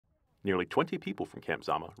Nearly 20 people from Camp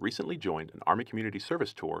Zama recently joined an Army Community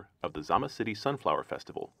Service tour of the Zama City Sunflower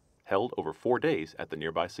Festival, held over 4 days at the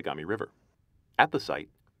nearby Sagami River. At the site,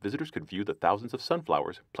 visitors could view the thousands of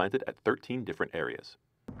sunflowers planted at 13 different areas.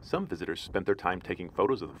 Some visitors spent their time taking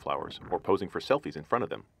photos of the flowers or posing for selfies in front of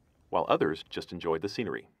them, while others just enjoyed the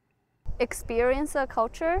scenery. Experience the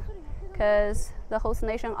culture, because the host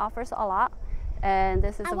nation offers a lot, and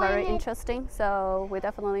this is very interesting, so we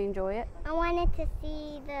definitely enjoy it. I wanted to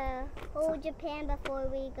see the whole Japan before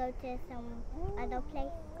we go to some other place.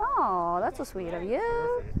 Oh, that's so sweet of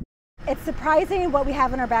you. It's surprising what we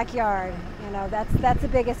have in our backyard. You know, that's the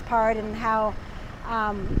biggest part, and how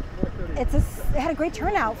it had a great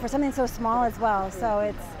turnout for something so small as well. So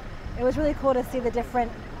it was really cool to see the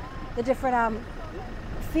different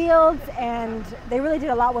fields, and they really did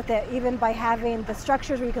a lot with it, even by having the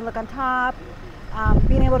structures where you can look on top,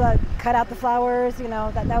 being able to cut out the flowers. You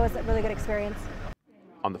know, that was a really good experience.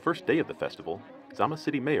 On the first day of the festival, Zama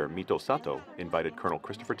City Mayor Mito Sato invited Colonel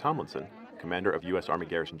Christopher Tomlinson, commander of U.S. Army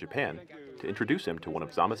Garrison Japan, to introduce him to one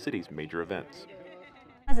of Zama City's major events.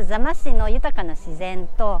 まず座間市の豊かな自然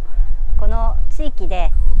とこの地域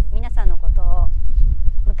で皆さんのことを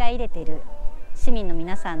迎え入れている市民の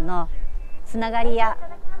皆さんのつながりや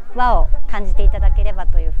輪を感じていただければ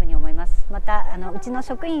というふうに思います。またうちの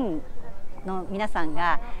職員の皆さん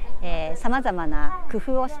がさまざまな工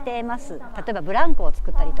夫をしています。例えばブランコを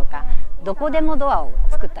作ったりとか、どこでもドアを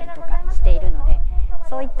作ったりとかしているので、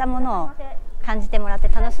そういったものを感じてもらって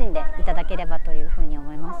楽しんでいただければというふうに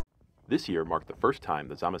思います。This year marked the first time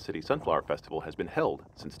the Zama City Sunflower Festival has been held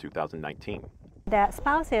since 2019. The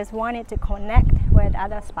spouses wanted to connect with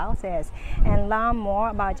other spouses and learn more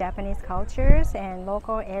about Japanese cultures and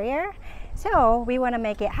local area. So we want to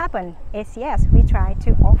make it happen. Yes, we try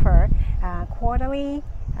to offer quarterly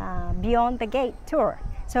Beyond the Gate tour,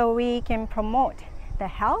 so we can promote the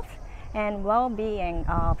health and well-being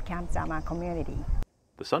of Camp Zama community.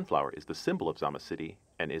 The sunflower is the symbol of Zama City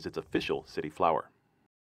and is its official city flower.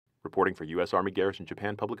 Reporting for U.S. Army Garrison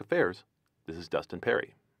Japan Public Affairs, this is Dustin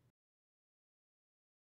Perry.